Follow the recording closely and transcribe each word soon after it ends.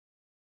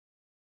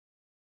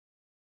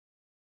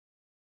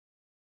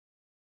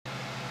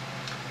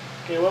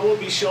Okay, what we'll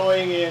be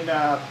showing in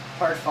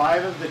part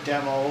 5 of the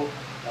demo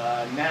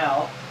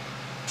now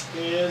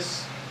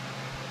is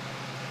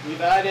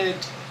we've added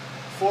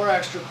 4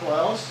 extra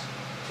coils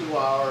to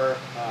our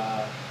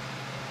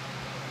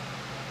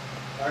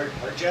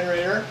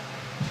generator.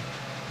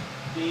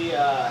 The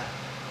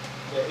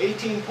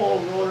 18-pole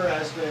rotor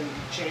has been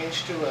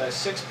changed to a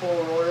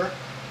 6-pole rotor.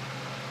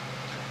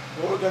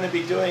 What we're going to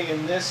be doing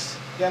in this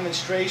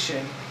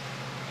demonstration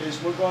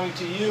is we're going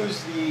to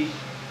use the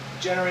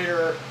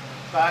generator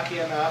back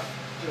EMF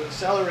to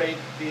accelerate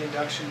the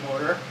induction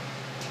motor,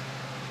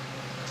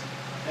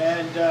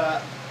 and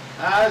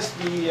as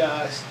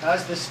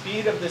the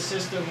speed of the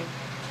system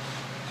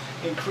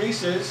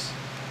increases,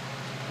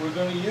 we're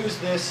going to use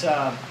this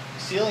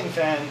ceiling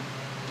fan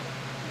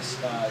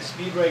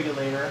speed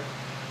regulator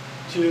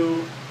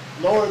to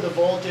lower the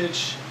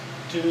voltage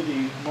to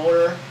the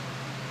motor,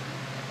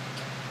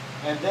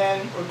 and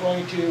then we're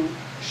going to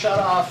shut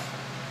off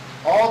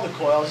all the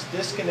coils,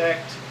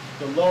 disconnect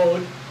the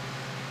load,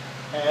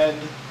 and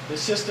the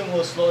system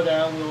will slow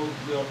down.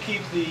 We'll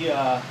keep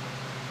the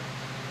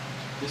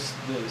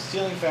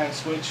ceiling fan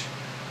switch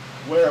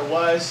where it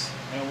was,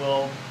 and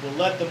we'll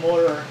let the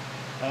motor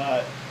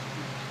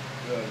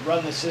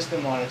run the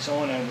system on its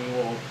own, and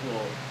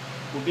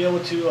we'll be able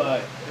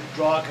to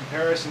draw a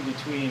comparison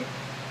between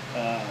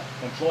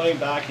employing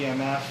back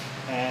EMF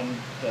and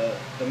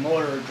the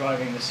motor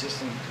driving the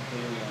system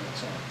completely on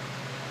its own.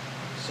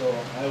 So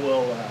I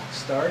will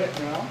start it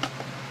now.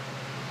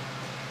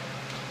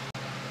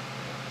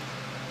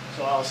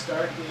 So I'll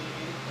start the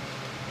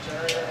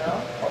generator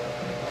now.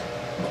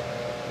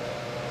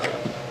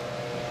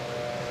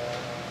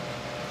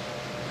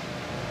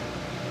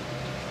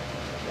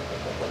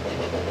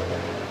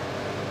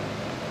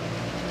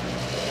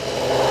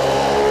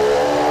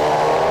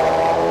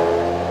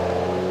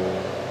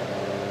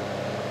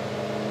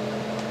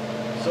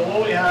 So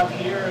what we have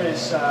here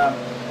is,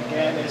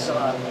 again,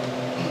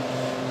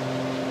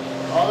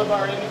 all of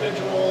our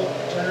individual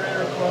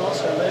generator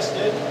coils are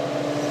listed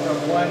from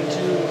 1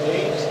 to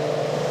 8.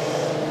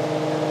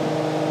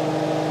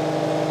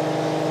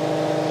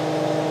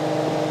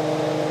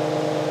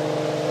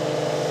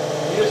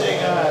 Using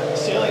a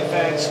ceiling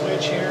fan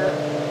switch here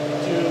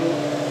to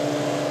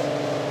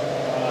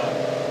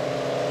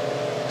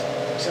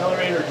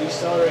accelerate or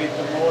decelerate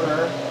the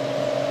motor,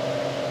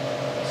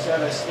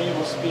 set a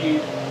stable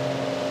speed.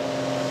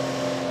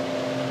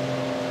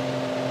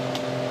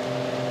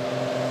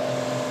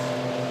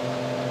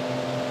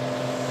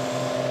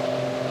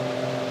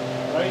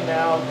 Right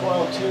now,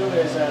 coil 2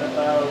 is at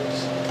about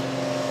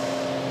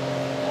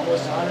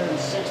almost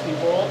 160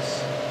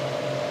 volts.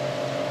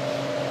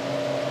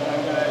 And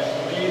I'm going to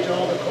gauge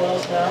all the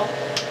coils now.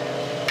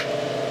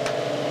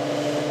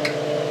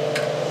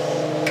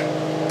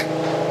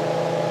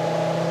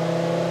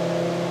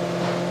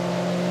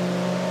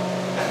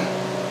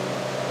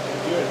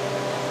 Good.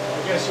 I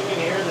guess you can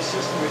hear the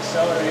system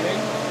accelerating.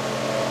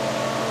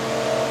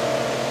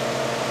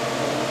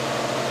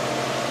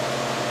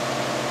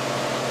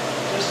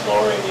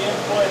 Lowering the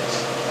input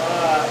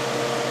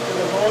to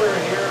the motor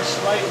here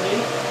slightly.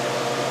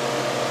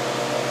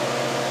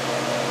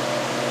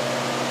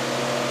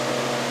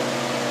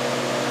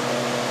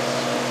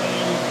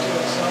 Continuing to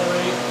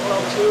accelerate.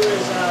 Coil 2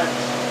 is at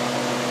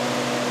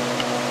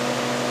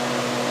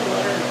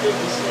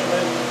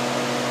 257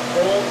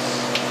 volts.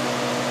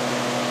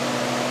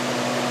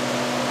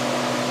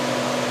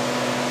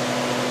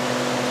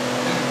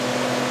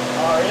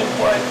 Our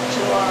input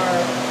to our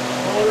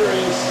motor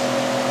is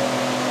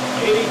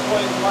 80.1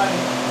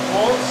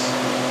 volts.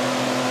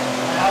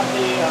 I have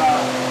the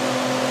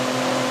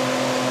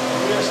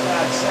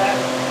rheostat set.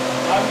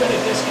 I'm going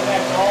to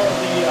disconnect all of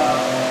the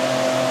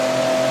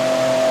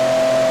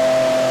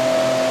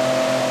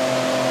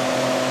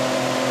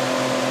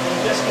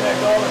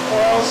disconnect all the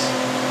coils.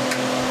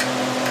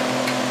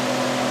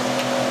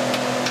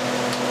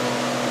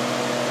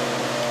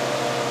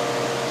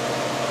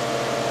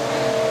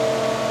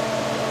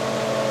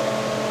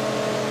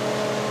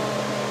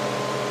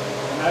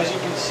 As you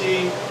can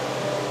see,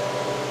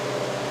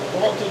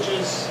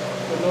 voltages,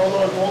 the no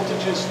load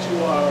voltages to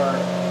our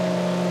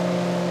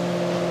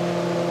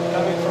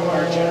coming from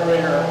our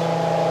generator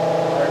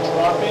are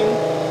dropping.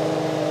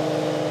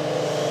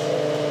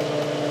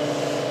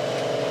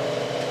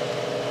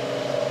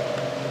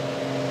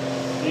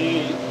 The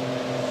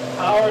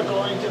power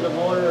going to the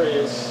motor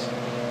is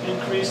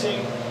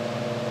increasing,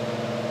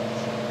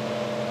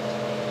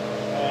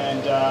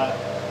 and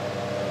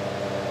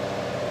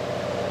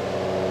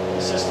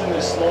the system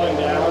is slowing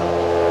down.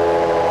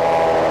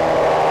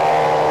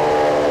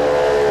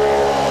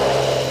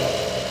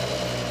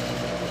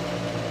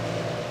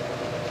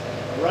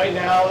 Right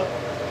now,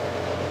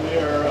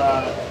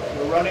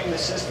 we're running the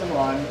system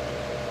on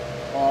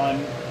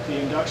the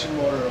induction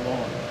motor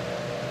alone,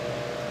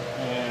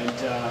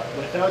 and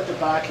without the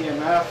back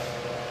EMF,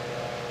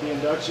 the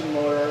induction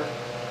motor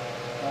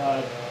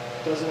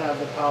doesn't have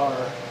the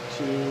power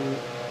to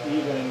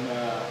even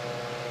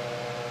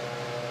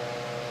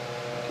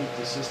keep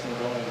the system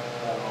going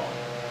at all.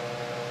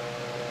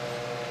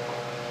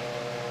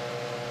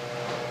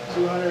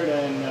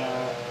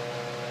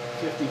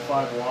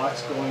 255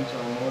 watts going to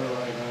our motor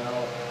right now,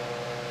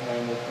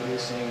 and we're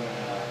producing,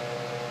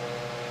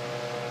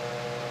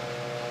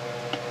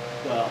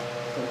 well,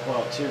 from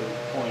coil 2,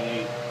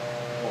 0.8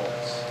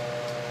 volts.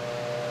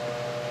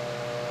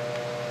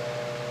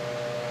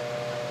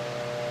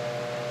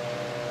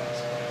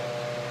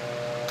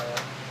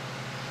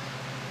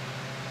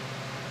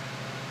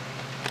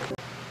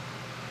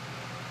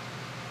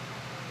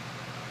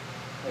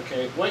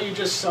 Okay, what you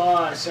just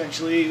saw,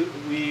 essentially,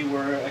 we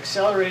were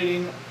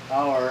accelerating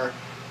our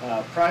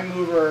prime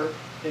mover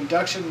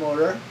induction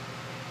motor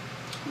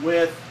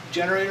with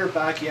generator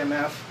back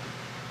EMF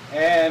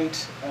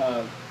and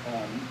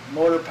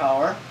motor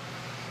power.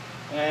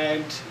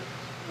 And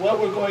what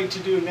we're going to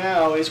do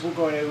now is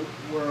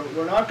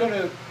we're not going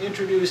to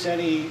introduce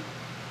any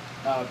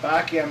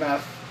back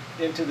EMF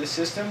into the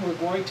system. We're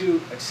going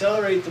to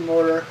accelerate the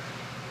motor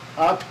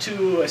up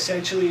to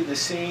essentially the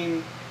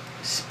same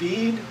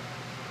speed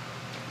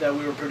that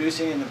we were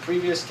producing in the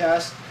previous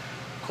test.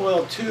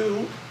 Coil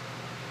 2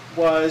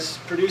 was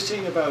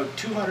producing about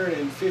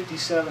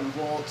 257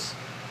 volts.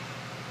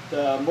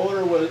 The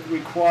motor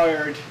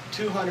required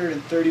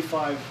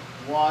 235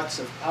 watts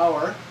of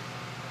power.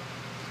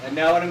 And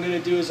now what I'm going to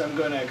do is I'm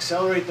going to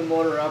accelerate the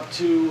motor up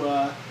to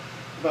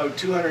about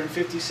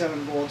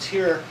 257 volts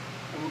here.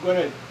 And we're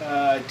going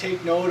to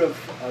take note of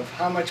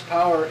how much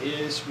power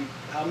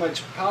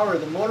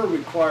the motor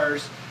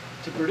requires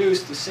to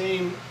produce the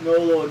same no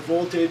load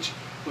voltage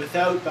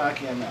without back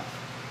EMF.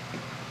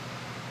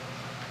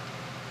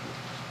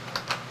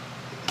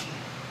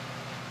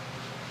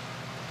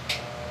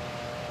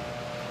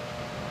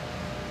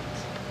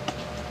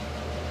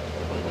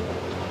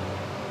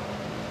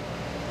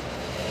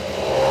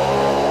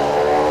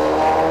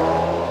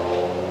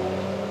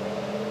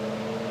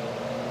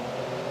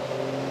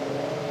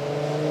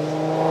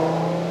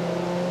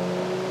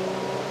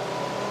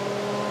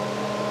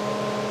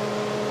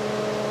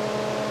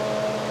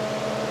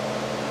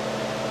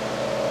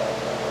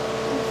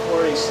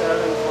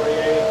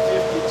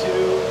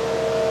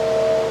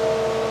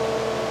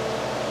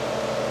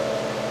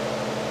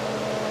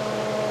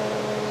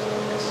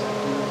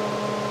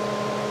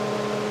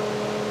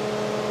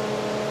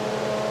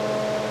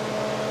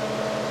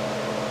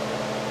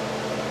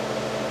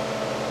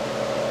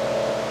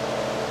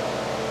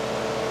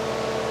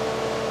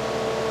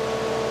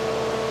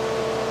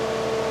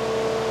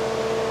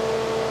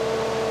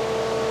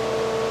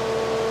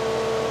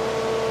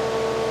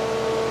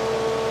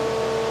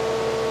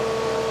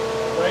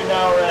 Right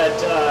now we're at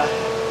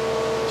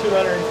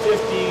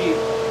 250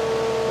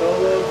 no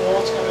load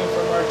volts coming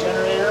from our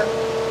generator,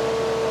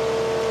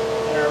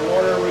 and our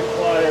motor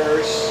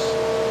requires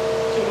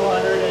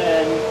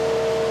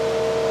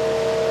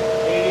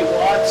 280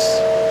 watts.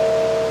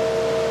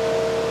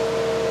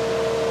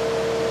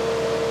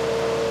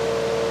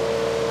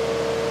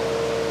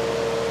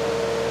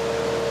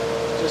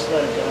 Just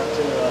let it get up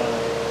to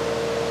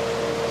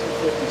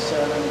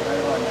 257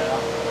 right on now.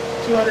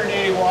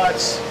 280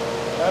 watts.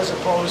 As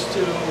opposed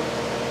to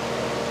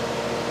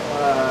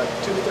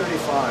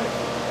 235.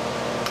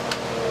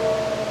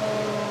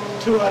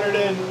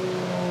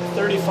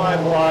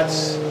 235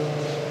 watts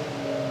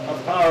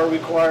of power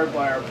required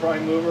by our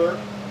prime mover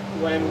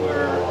when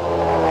we're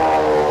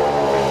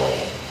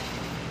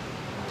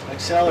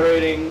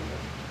accelerating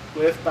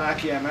with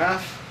back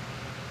EMF,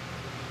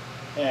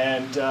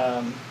 and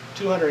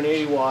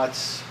 280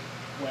 watts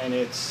when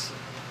it's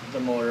the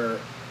motor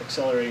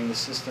accelerating the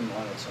system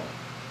on its own.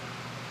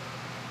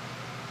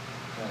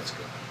 That's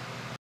good.